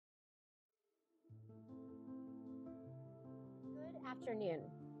Afternoon.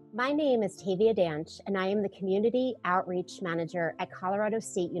 My name is Tavia Danch, and I am the Community Outreach Manager at Colorado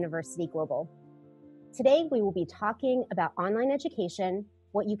State University Global. Today, we will be talking about online education,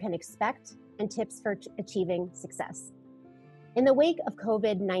 what you can expect, and tips for achieving success. In the wake of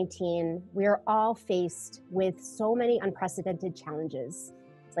COVID-19, we are all faced with so many unprecedented challenges,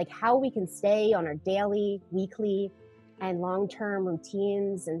 like how we can stay on our daily, weekly, and long-term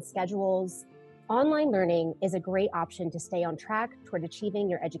routines and schedules. Online learning is a great option to stay on track toward achieving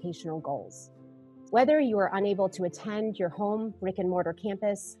your educational goals. Whether you are unable to attend your home brick and mortar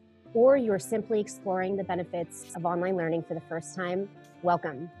campus, or you are simply exploring the benefits of online learning for the first time,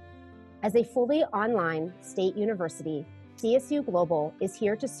 welcome. As a fully online state university, CSU Global is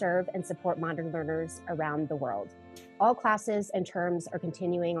here to serve and support modern learners around the world. All classes and terms are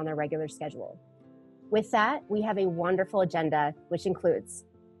continuing on their regular schedule. With that, we have a wonderful agenda, which includes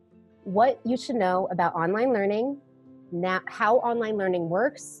what you should know about online learning, how online learning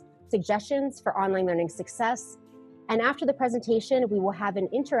works, suggestions for online learning success, and after the presentation, we will have an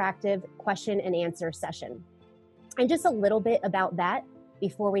interactive question and answer session. And just a little bit about that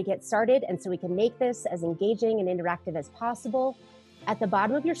before we get started, and so we can make this as engaging and interactive as possible. At the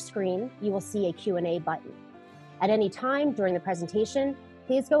bottom of your screen, you will see a Q&A button. At any time during the presentation,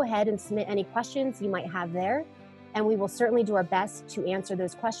 please go ahead and submit any questions you might have there, and we will certainly do our best to answer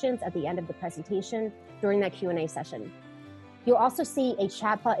those questions at the end of the presentation during that Q&A session. You'll also see a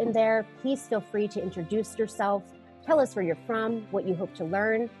chat button there. Please feel free to introduce yourself, tell us where you're from, what you hope to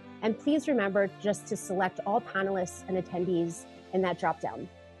learn, and please remember just to select all panelists and attendees in that dropdown.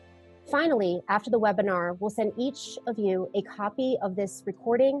 Finally, after the webinar, we'll send each of you a copy of this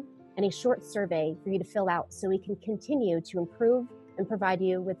recording and a short survey for you to fill out so we can continue to improve and provide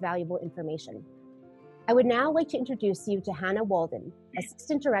you with valuable information. I would now like to introduce you to Hannah Walden,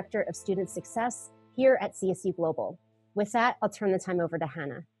 Assistant Director of Student Success here at CSU Global. With that, I'll turn the time over to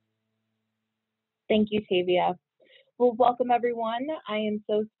Hannah. Thank you, Tavia. Well, welcome everyone. I am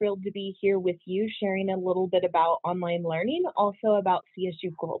so thrilled to be here with you, sharing a little bit about online learning, also about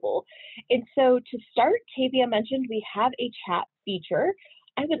CSU Global. And so to start, Tavia mentioned we have a chat feature.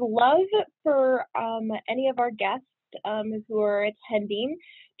 I would love for any of our guests who are attending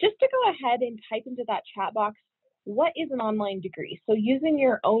just to go ahead and type into that chat box, what is an online degree? So using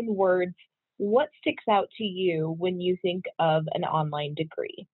your own words, what sticks out to you when you think of an online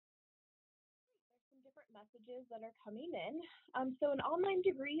degree? There's some different messages that are coming in. So an online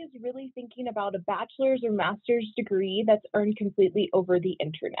degree is really thinking about a bachelor's or master's degree that's earned completely over the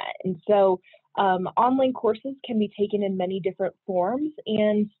internet. And so online courses can be taken in many different forms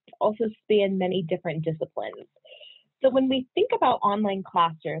and also span many different disciplines. So when we think about online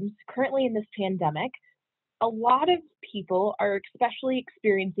classrooms, currently in this pandemic, a lot of people are especially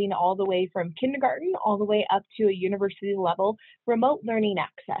experiencing all the way from kindergarten all the way up to a university level remote learning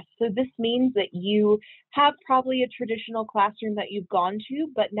access. So this means that you have probably a traditional classroom that you've gone to,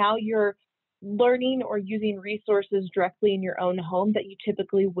 but now you're learning or using resources directly in your own home that you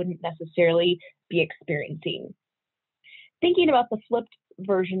typically wouldn't necessarily be experiencing. Thinking about the flipped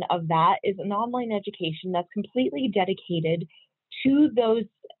version of that is an online education that's completely dedicated to those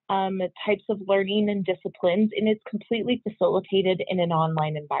types of learning and disciplines, and it's completely facilitated in an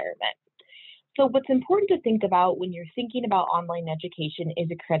online environment. So what's important to think about when you're thinking about online education is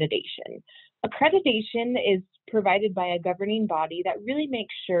accreditation. Accreditation is provided by a governing body that really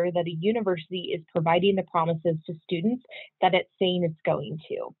makes sure that a university is providing the promises to students that it's saying it's going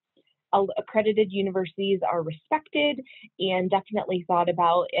to. Accredited universities are respected and definitely thought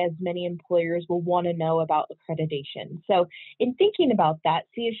about, as many employers will want to know about accreditation. So in thinking about that,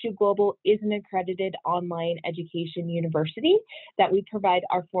 CSU Global is an accredited online education university that we provide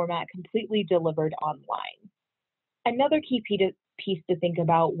our format completely delivered online. Another key piece to think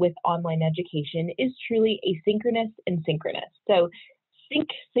about with online education is truly asynchronous and synchronous. So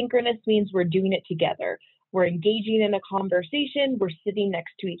synchronous means we're doing it together. We're engaging in a conversation, we're sitting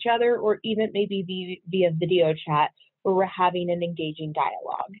next to each other, or even maybe via video chat where we're having an engaging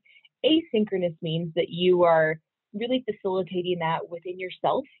dialogue. Asynchronous means that you are really facilitating that within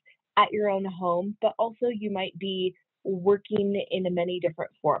yourself at your own home, but also you might be working in many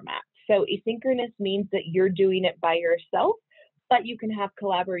different formats. So asynchronous means that you're doing it by yourself, but you can have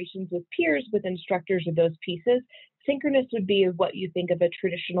collaborations with peers, with instructors, or those pieces. Synchronous would be what you think of a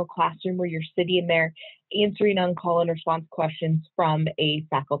traditional classroom where you're sitting there answering on-call and response questions from a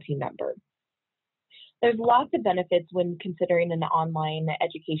faculty member. There's lots of benefits when considering an online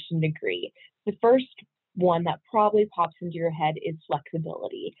education degree. The first one that probably pops into your head is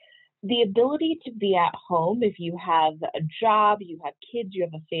flexibility. The ability to be at home if you have a job, you have kids, you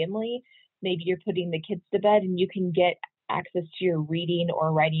have a family, maybe you're putting the kids to bed and you can get access to your reading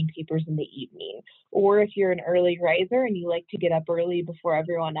or writing papers in the evening. Or if you're an early riser and you like to get up early before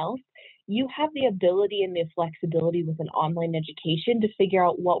everyone else, you have the ability and the flexibility with an online education to figure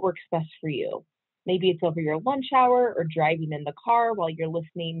out what works best for you. Maybe it's over your lunch hour or driving in the car while you're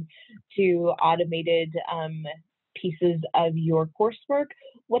listening to automated pieces of your coursework,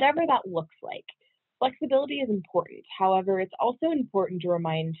 whatever that looks like. Flexibility is important. However, it's also important to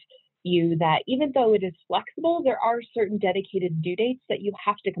remind you that even though it is flexible, there are certain dedicated due dates that you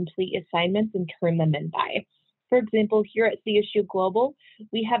have to complete assignments and turn them in by. For example, here at CSU Global,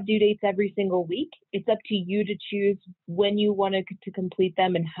 we have due dates every single week. It's up to you to choose when you want to complete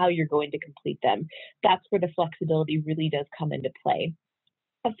them and how you're going to complete them. That's where the flexibility really does come into play.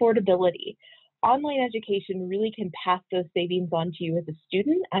 Affordability. Online education really can pass those savings on to you as a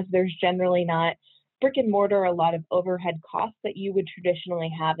student, as there's generally not brick and mortar or a lot of overhead costs that you would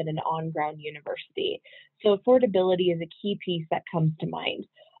traditionally have in an on-ground university. So affordability is a key piece that comes to mind.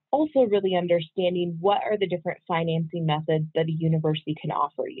 Also really understanding what are the different financing methods that a university can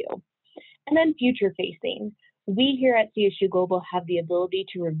offer you. And then future facing. We here at CSU Global have the ability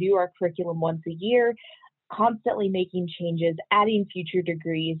to review our curriculum once a year, constantly making changes, adding future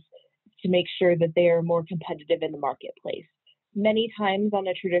degrees to make sure that they are more competitive in the marketplace. Many times on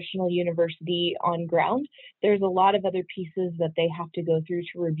a traditional university on ground, there's a lot of other pieces that they have to go through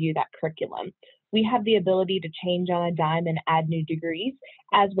to review that curriculum. We have the ability to change on a dime and add new degrees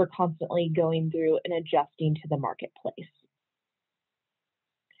as we're constantly going through and adjusting to the marketplace.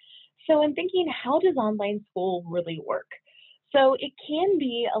 So in thinking, how does online school really work? So it can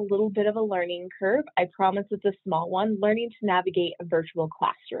be a little bit of a learning curve. I promise it's a small one, learning to navigate a virtual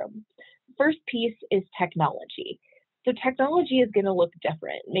classroom. First piece is technology. So technology is going to look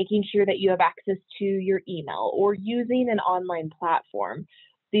different, making sure that you have access to your email or using an online platform.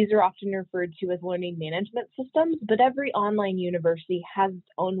 These are often referred to as learning management systems, but every online university has its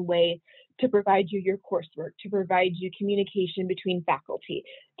own way to provide you your coursework, to provide you communication between faculty,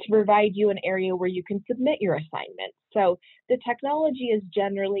 to provide you an area where you can submit your assignments. So the technology is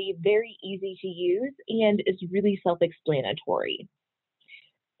generally very easy to use and is really self-explanatory.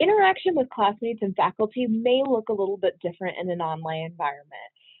 Interaction with classmates and faculty may look a little bit different in an online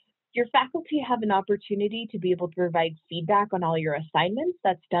environment. Your faculty have an opportunity to be able to provide feedback on all your assignments.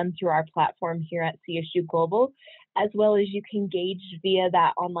 That's done through our platform here at CSU Global, as well as you can engage via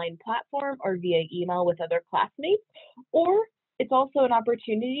that online platform or via email with other classmates. Or it's also an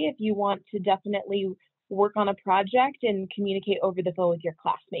opportunity if you want to definitely work on a project and communicate over the phone with your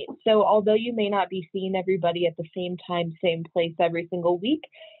classmates. So although you may not be seeing everybody at the same time, same place every single week,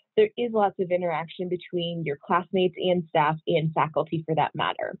 there is lots of interaction between your classmates and staff and faculty for that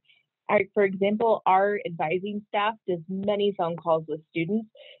matter. For example, our advising staff does many phone calls with students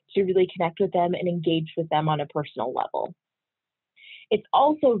to really connect with them and engage with them on a personal level. It's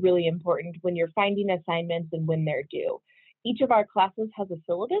also really important when you're finding assignments and when they're due. Each of our classes has a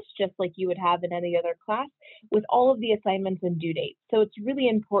syllabus, just like you would have in any other class, with all of the assignments and due dates. So it's really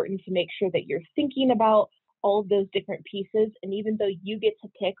important to make sure that you're thinking about all of those different pieces. And even though you get to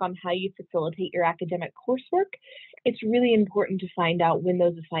pick on how you facilitate your academic coursework, it's really important to find out when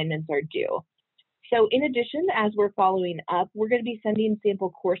those assignments are due. So in addition, as we're following up, we're going to be sending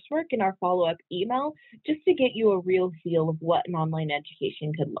sample coursework in our follow-up email just to get you a real feel of what an online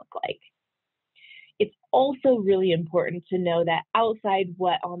education could look like. It's also really important to know that outside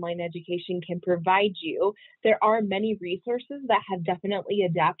what online education can provide you, there are many resources that have definitely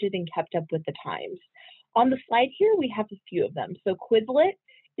adapted and kept up with the times. On the slide here, we have a few of them. So Quizlet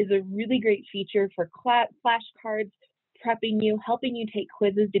is a really great feature for flashcards, prepping you, helping you take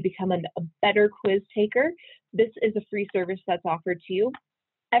quizzes to become a better quiz taker. This is a free service that's offered to you.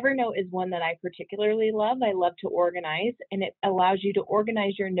 Evernote is one that I particularly love. I love to organize, and it allows you to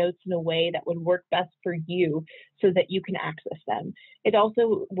organize your notes in a way that would work best for you so that you can access them. It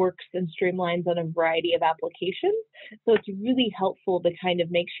also works and streamlines on a variety of applications, so it's really helpful to kind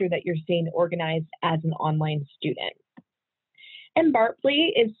of make sure that you're staying organized as an online student. And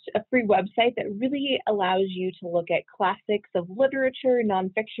Bartley is a free website that really allows you to look at classics of literature,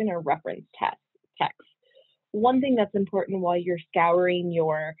 nonfiction, or reference texts. One thing that's important while you're scouring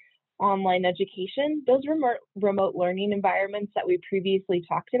your online education, those remote learning environments that we previously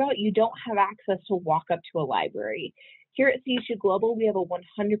talked about, you don't have access to walk up to a library. Here at CSU Global, we have a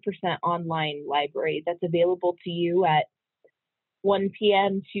 100% online library that's available to you at 1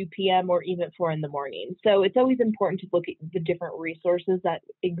 p.m., 2 p.m., or even 4 in the morning. So it's always important to look at the different resources that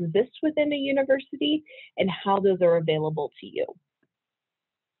exist within a university and how those are available to you.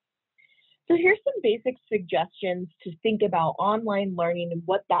 So here's some basic suggestions to think about online learning and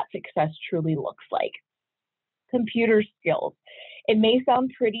what that success truly looks like. Computer skills. It may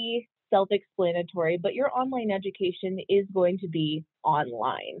sound pretty self-explanatory, but your online education is going to be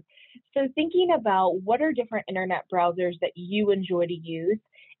online. So thinking about what are different internet browsers that you enjoy to use.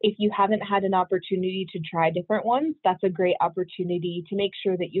 If you haven't had an opportunity to try different ones, that's a great opportunity to make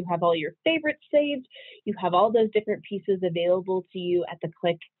sure that you have all your favorites saved. You have all those different pieces available to you at the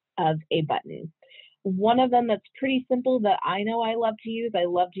click of a button. One of them that's pretty simple that I know I love to use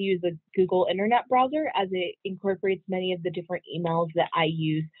the Google Internet Browser, as it incorporates many of the different emails that I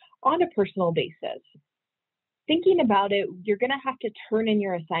use on a personal basis. Thinking about it, you're going to have to turn in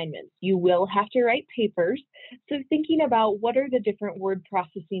your assignments. You will have to write papers. So thinking about what are the different word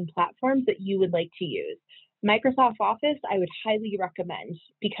processing platforms that you would like to use. Microsoft Office, I would highly recommend,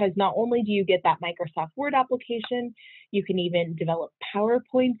 because not only do you get that Microsoft Word application, you can even develop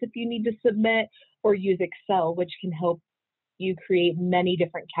PowerPoints if you need to submit, or use Excel, which can help you create many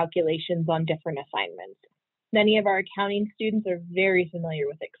different calculations on different assignments. Many of our accounting students are very familiar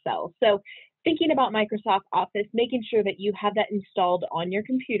with Excel. So thinking about Microsoft Office, making sure that you have that installed on your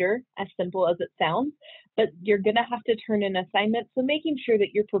computer, as simple as it sounds, but you're going to have to turn in assignments. So making sure that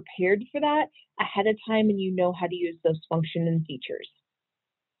you're prepared for that ahead of time and you know how to use those functions and features.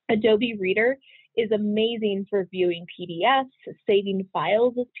 Adobe Reader is amazing for viewing PDFs, saving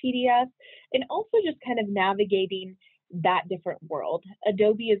files as PDFs, and also just kind of navigating that different world.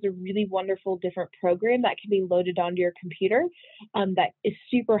 Adobe is a really wonderful different program that can be loaded onto your computer that is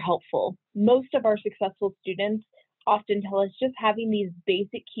super helpful. Most of our successful students often tell us just having these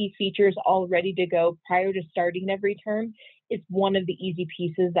basic key features all ready to go prior to starting every term is one of the easy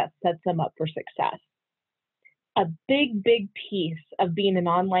pieces that sets them up for success. A big piece of being an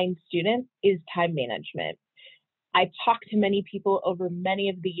online student is time management. I've talked to many people over many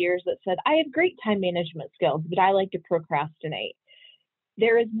of the years that said, I have great time management skills, but I like to procrastinate.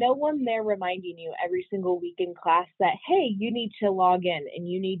 There is no one there reminding you every single week in class that, hey, you need to log in and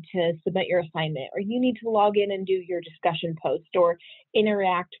you need to submit your assignment, or you need to log in and do your discussion post or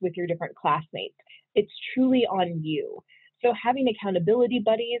interact with your different classmates. It's truly on you. So having accountability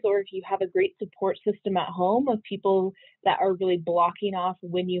buddies, or if you have a great support system at home of people that are really blocking off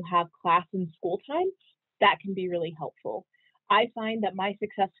when you have class and school time, that can be really helpful. I find that my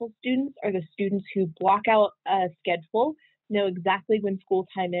successful students are the students who block out a schedule, know exactly when school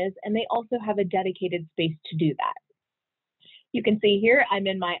time is, and they also have a dedicated space to do that. You can see here, I'm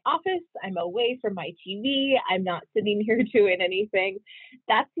in my office, I'm away from my TV, I'm not sitting here doing anything.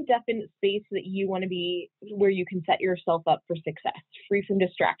 That's a definite space that you want to be, where you can set yourself up for success, free from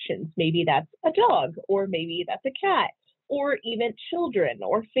distractions. Maybe that's a dog, or maybe that's a cat, or even children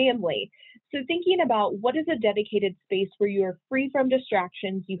or family. So thinking about what is a dedicated space where you are free from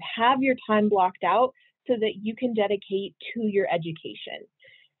distractions, you have your time blocked out so that you can dedicate to your education.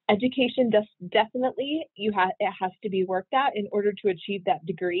 Education definitely, it has to be worked at in order to achieve that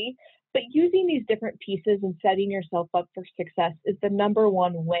degree, but using these different pieces and setting yourself up for success is the number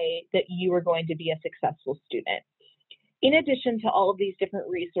one way that you are going to be a successful student. In addition to all of these different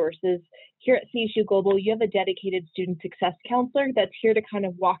resources, here at CSU Global, you have a dedicated student success counselor that's here to kind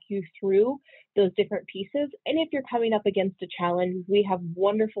of walk you through those different pieces. And if you're coming up against a challenge, we have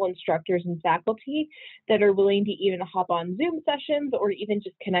wonderful instructors and faculty that are willing to even hop on Zoom sessions or even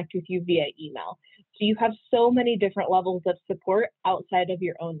just connect with you via email. So you have so many different levels of support outside of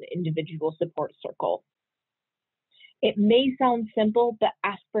your own individual support circle. It may sound simple, but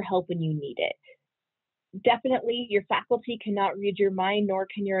ask for help when you need it. Definitely, your faculty cannot read your mind, nor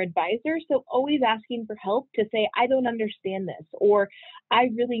can your advisor. So always asking for help to say, I don't understand this, or I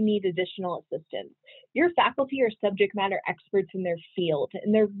really need additional assistance. Your faculty are subject matter experts in their field,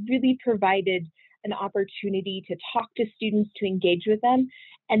 and they're really provided an opportunity to talk to students, to engage with them,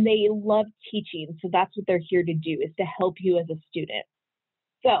 and they love teaching. So that's what they're here to do, is to help you as a student.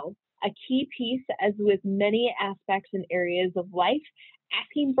 So a key piece, as with many aspects and areas of life,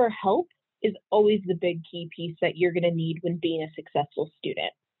 asking for help is always the big key piece that you're going to need when being a successful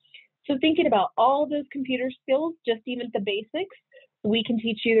student. So thinking about all those computer skills, just even the basics, we can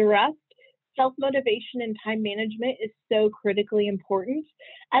teach you the rest. Self-motivation and time management is so critically important,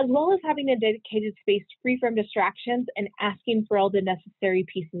 as well as having a dedicated space free from distractions and asking for all the necessary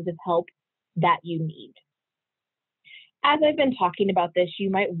pieces of help that you need. As I've been talking about this,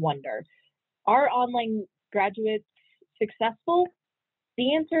 you might wonder, are online graduates successful?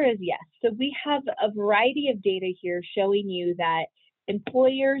 The answer is yes. So we have a variety of data here showing you that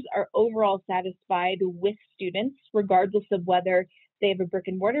employers are overall satisfied with students, regardless of whether they have a brick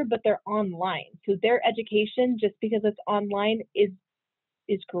and mortar, but they're online. So their education, just because it's online, is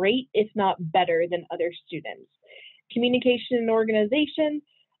great, if not better than other students. Communication and organization,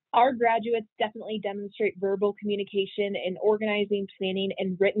 Our graduates definitely demonstrate verbal communication and organizing, planning,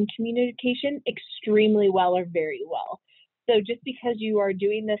 and written communication extremely well or very well. So just because you are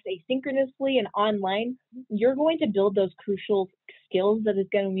doing this asynchronously and online, you're going to build those crucial skills that is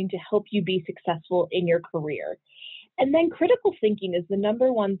going to help you be successful in your career. And then critical thinking is the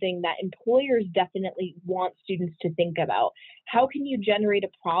number one thing that employers definitely want students to think about. How can you generate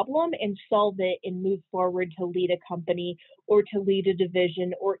a problem and solve it and move forward to lead a company or to lead a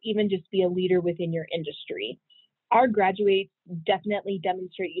division or even just be a leader within your industry? Our graduates definitely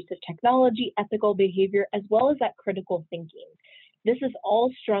demonstrate use of technology, ethical behavior, as well as that critical thinking. This is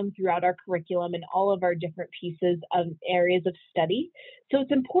all strung throughout our curriculum and all of our different pieces of areas of study. So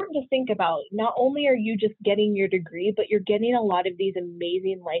it's important to think about, not only are you just getting your degree, but you're getting a lot of these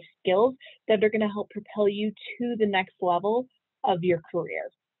amazing life skills that are going to help propel you to the next level of your career.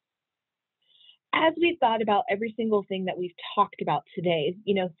 As we've thought about every single thing that we've talked about today,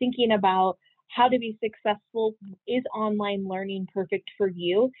 thinking about how to be successful, is online learning perfect for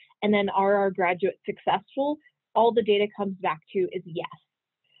you? And then are our graduates successful? All the data comes back to is yes.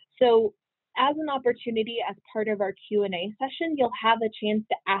 So as an opportunity, as part of our Q&A session, you'll have a chance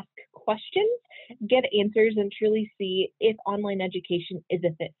to ask questions, get answers, and truly see if online education is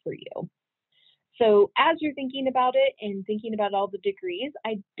a fit for you. So as you're thinking about it and thinking about all the degrees,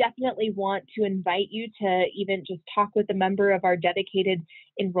 I definitely want to invite you to even just talk with a member of our dedicated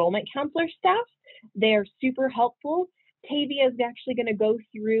enrollment counselor staff. They are super helpful. Tavia is actually going to go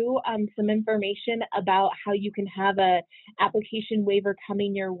through some information about how you can have a application waiver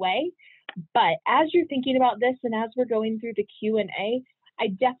coming your way. But as you're thinking about this and as we're going through the Q&A, I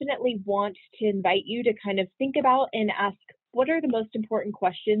definitely want to invite you to kind of think about and ask, what are the most important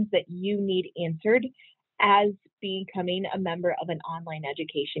questions that you need answered as becoming a member of an online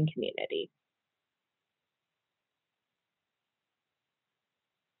education community?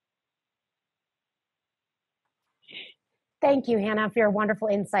 Thank you, Hannah, for your wonderful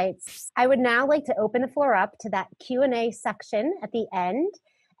insights. I would now like to open the floor up to that Q&A section at the end.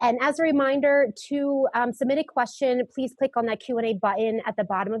 And as a reminder, to submit a question, please click on that Q&A button at the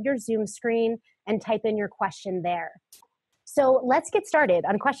bottom of your Zoom screen and type in your question there. So let's get started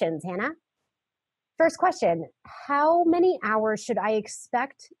on questions, Hannah. First question, how many hours should I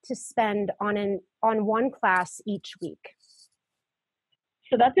expect to spend on one class each week?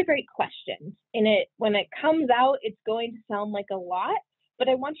 So that's a great question. And when it comes out, it's going to sound like a lot, but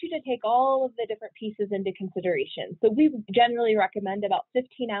I want you to take all of the different pieces into consideration. So we generally recommend about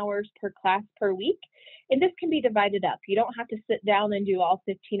 15 hours per class per week, and this can be divided up. You don't have to sit down and do all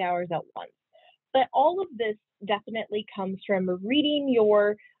 15 hours at once. But all of this definitely comes from reading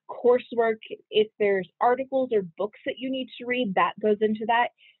your coursework. If there's articles or books that you need to read, that goes into that.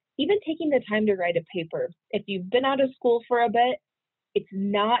 Even taking the time to write a paper. If you've been out of school for a bit, it's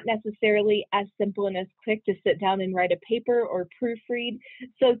not necessarily as simple and as quick to sit down and write a paper or proofread.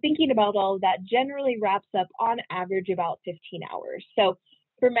 So thinking about all of that generally wraps up on average about 15 hours. So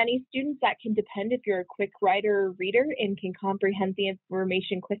for many students, that can depend if you're a quick writer or reader and can comprehend the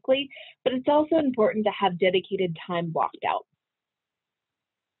information quickly, but it's also important to have dedicated time blocked out.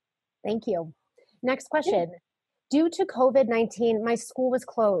 Thank you. Next question. Yeah. Due to COVID-19, my school was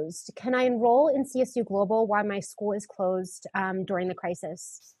closed. Can I enroll in CSU Global while my school is closed during the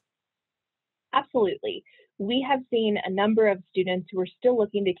crisis? Absolutely. We have seen a number of students who are still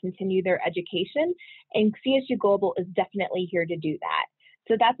looking to continue their education, and CSU Global is definitely here to do that.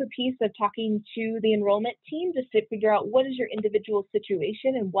 So that's a piece of talking to the enrollment team to figure out what is your individual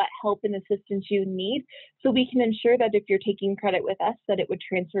situation and what help and assistance you need, so we can ensure that if you're taking credit with us, that it would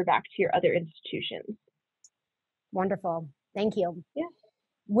transfer back to your other institutions. Wonderful. Thank you. Yeah.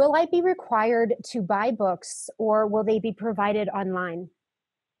 Will I be required to buy books or will they be provided online?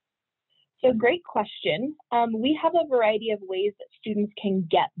 So great question. We have a variety of ways that students can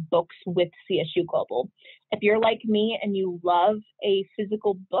get books with CSU Global. If you're like me and you love a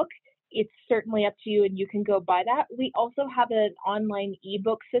physical book, it's certainly up to you and you can go buy that. We also have an online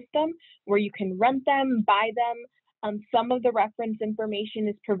ebook system where you can rent them, buy them. Some of the reference information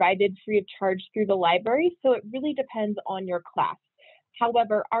is provided free of charge through the library, so it really depends on your class.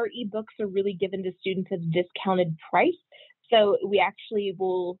 However, our ebooks are really given to students at a discounted price, so we actually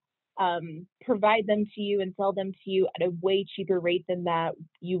will provide them to you and sell them to you at a way cheaper rate than that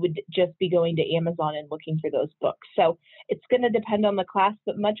you would just be going to Amazon and looking for those books. So it's going to depend on the class,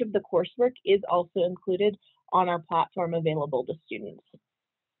 but much of the coursework is also included on our platform available to students.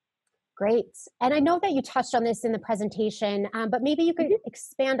 Great. And I know that you touched on this in the presentation, but maybe you could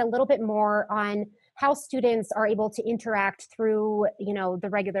expand a little bit more on how students are able to interact through, the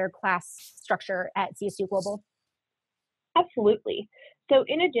regular class structure at CSU Global. Absolutely. So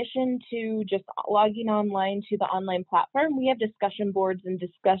in addition to just logging online to the online platform, we have discussion boards and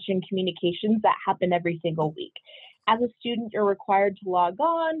discussion communications that happen every single week. As a student, you're required to log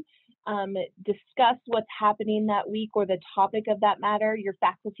on, discuss what's happening that week or the topic of that matter. Your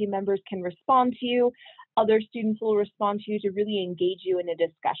faculty members can respond to you. Other students will respond to you to really engage you in a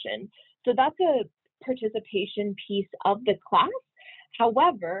discussion. So that's a participation piece of the class.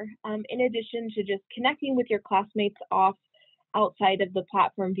 However, in addition to just connecting with your classmates outside of the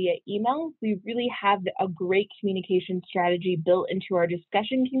platform via email, we really have a great communication strategy built into our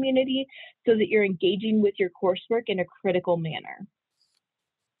discussion community so that you're engaging with your coursework in a critical manner.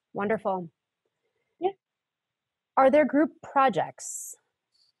 Wonderful. Yeah. Are there group projects?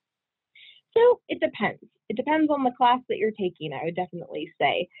 So it depends. It depends on the class that you're taking, I would definitely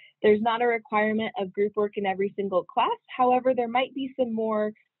say. There's not a requirement of group work in every single class. However, there might be some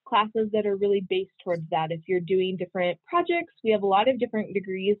more classes that are really based towards that. If you're doing different projects, we have a lot of different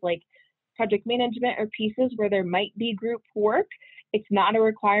degrees like project management or pieces where there might be group work. It's not a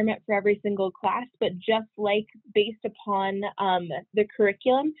requirement for every single class, but just like based upon the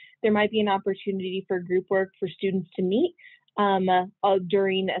curriculum, there might be an opportunity for group work for students to meet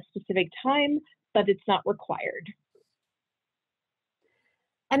during a specific time, but it's not required.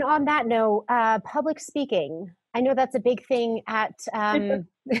 And on that note, public speaking, I know that's a big thing at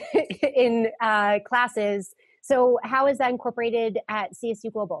in classes. So how is that incorporated at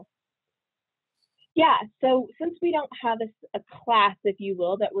CSU Global? Yeah, so since we don't have a class, if you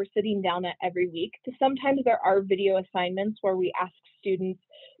will, that we're sitting down at every week, sometimes there are video assignments where we ask students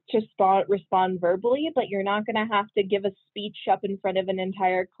to respond verbally, but you're not going to have to give a speech up in front of an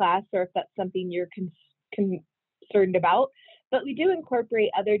entire class, or if that's something you're concerned about. But we do incorporate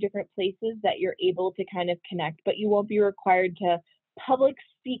other different places that you're able to kind of connect, but you won't be required to public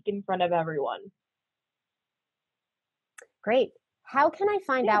speak in front of everyone. Great. How can I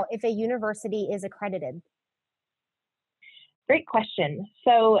find out if a university is accredited? Great question.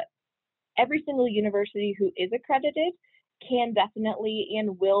 So every single university who is accredited can definitely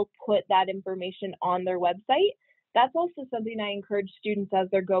and will put that information on their website. That's also something I encourage students as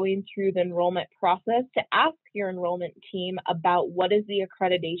they're going through the enrollment process to ask your enrollment team about what is the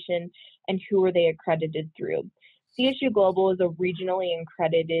accreditation and who are they accredited through. CSU Global is a regionally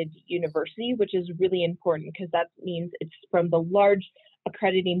accredited university, which is really important because that means it's from the large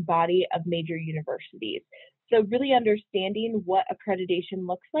accrediting body of major universities. So really understanding what accreditation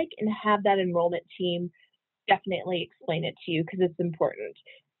looks like and have that enrollment team definitely explain it to you because it's important.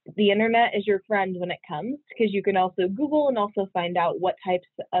 The internet is your friend when it comes because you can also Google and also find out what types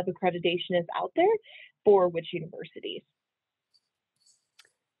of accreditation is out there for which universities.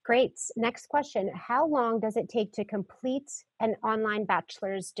 Great. Next question. How long does it take to complete an online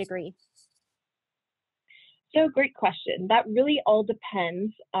bachelor's degree? So great question. That really all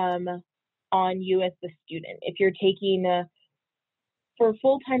depends on you as the student. If you're taking, for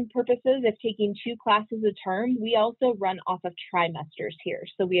full-time purposes, if taking 2 classes a term, we also run off of trimesters here.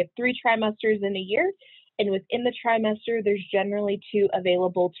 So we have 3 trimesters in a year, and within the trimester, there's generally 2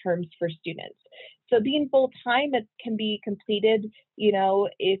 available terms for students. So being full-time, it can be completed,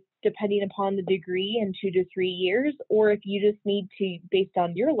 if depending upon the degree in 2 to 3 years, or if you just need to, based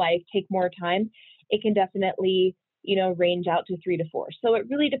on your life, take more time, it can definitely, range out to 3 to 4. So it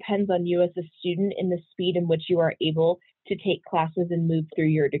really depends on you as a student and the speed in which you are able to take classes and move through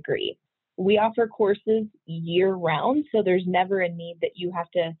your degree. We offer courses year round, so there's never a need that you have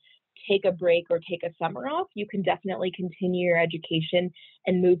to take a break or take a summer off. You can definitely continue your education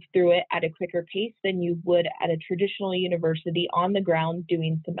and move through it at a quicker pace than you would at a traditional university on the ground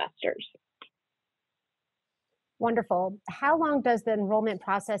doing semesters. Wonderful. How long does the enrollment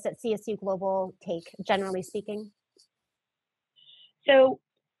process at CSU Global take, generally speaking? So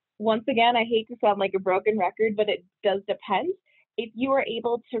once again, I hate to sound like a broken record, but it does depend. If you are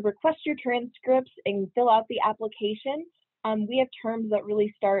able to request your transcripts and fill out the application, we have terms that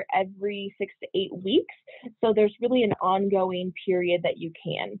really start every 6 to 8 weeks. So there's really an ongoing period that you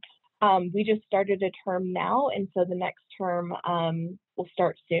can. We just started a term now, and so the next term will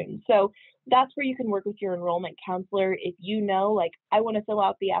start soon. So that's where you can work with your enrollment counselor. If I want to fill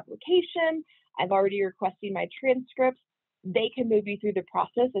out the application, I've already requested my transcripts, they can move you through the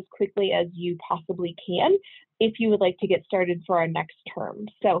process as quickly as you possibly can if you would like to get started for our next term.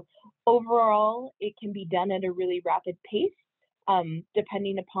 So overall, it can be done at a really rapid pace,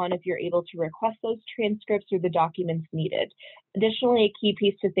 depending upon if you're able to request those transcripts or the documents needed. Additionally, a key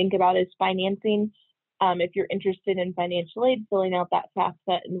piece to think about is financing. If you're interested in financial aid, filling out that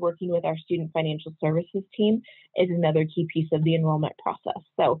FAFSA and working with our student financial services team is another key piece of the enrollment process.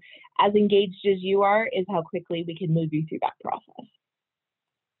 So as engaged as you are is how quickly we can move you through that process.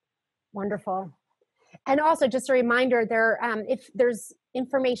 Wonderful. And also, just a reminder, if there's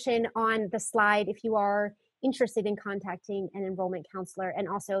information on the slide, if you are interested in contacting an enrollment counselor, and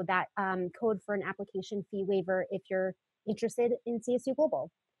also that code for an application fee waiver if you're interested in CSU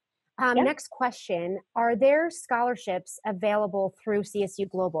Global. Yeah, Next question, are there scholarships available through CSU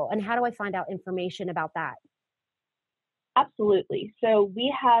Global? And how do I find out information about that? absolutely. So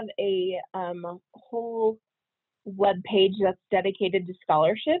we have a whole web page that's dedicated to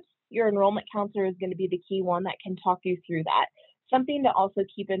scholarships. Your enrollment counselor is going to be the key one that can talk you through that. Something to also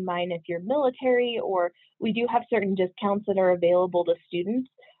keep in mind if you're military, or we do have certain discounts that are available to students.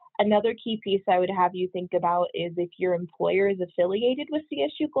 Another key piece I would have you think about is if your employer is affiliated with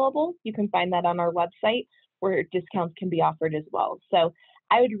CSU Global, you can find that on our website where discounts can be offered as well. So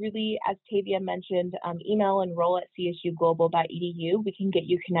I would really, as Tavia mentioned, email enroll at csuglobal.edu. We can get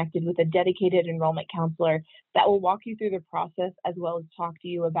you connected with a dedicated enrollment counselor that will walk you through the process as well as talk to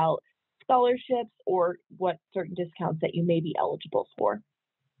you about scholarships or what certain discounts that you may be eligible for.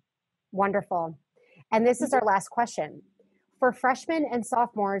 Wonderful. And this is our last question. For freshmen and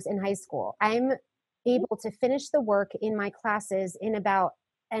sophomores in high school, I'm able to finish the work in my classes in about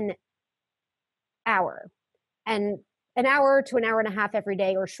an hour, and an hour to an hour and a half every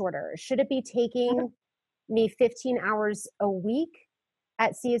day or shorter. Should it be taking me 15 hours a week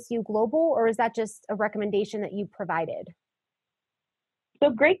at CSU Global, or is that just a recommendation that you provided?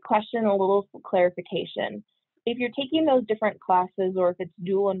 So great question, a little clarification. If you're taking those different classes or if it's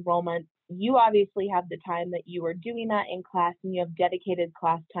dual enrollment, you obviously have the time that you are doing that in class and you have dedicated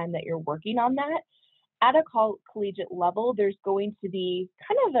class time that you're working on that. At a collegiate level, there's going to be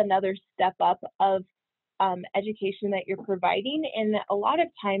kind of another step up of education that you're providing. And a lot of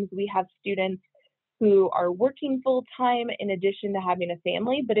times we have students who are working full time in addition to having a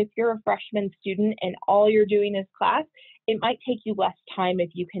family. But if you're a freshman student and all you're doing is class, it might take you less time if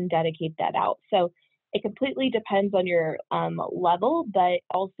you can dedicate that out. So it completely depends on your level, but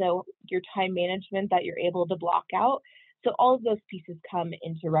also your time management that you're able to block out. So all of those pieces come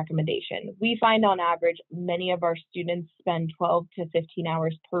into recommendation. We find on average, many of our students spend 12 to 15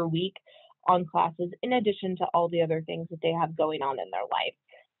 hours per week on classes, in addition to all the other things that they have going on in their life.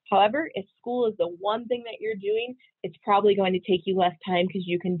 However, if school is the one thing that you're doing, it's probably going to take you less time because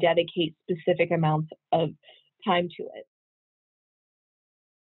you can dedicate specific amounts of time to it.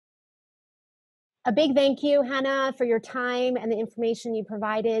 A big thank you, Hannah, for your time and the information you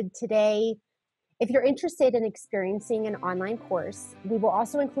provided today. If you're interested in experiencing an online course, we will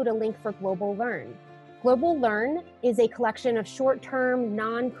also include a link for Global Learn. Global Learn is a collection of short-term,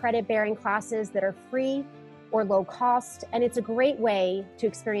 non-credit bearing classes that are free or low cost, and it's a great way to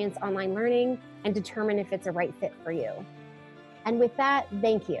experience online learning and determine if it's a right fit for you. And with that,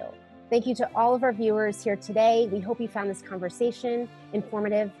 thank you. Thank you to all of our viewers here today. We hope you found this conversation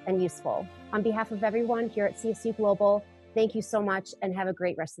informative and useful. On behalf of everyone here at CSU Global, thank you so much and have a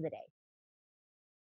great rest of the day.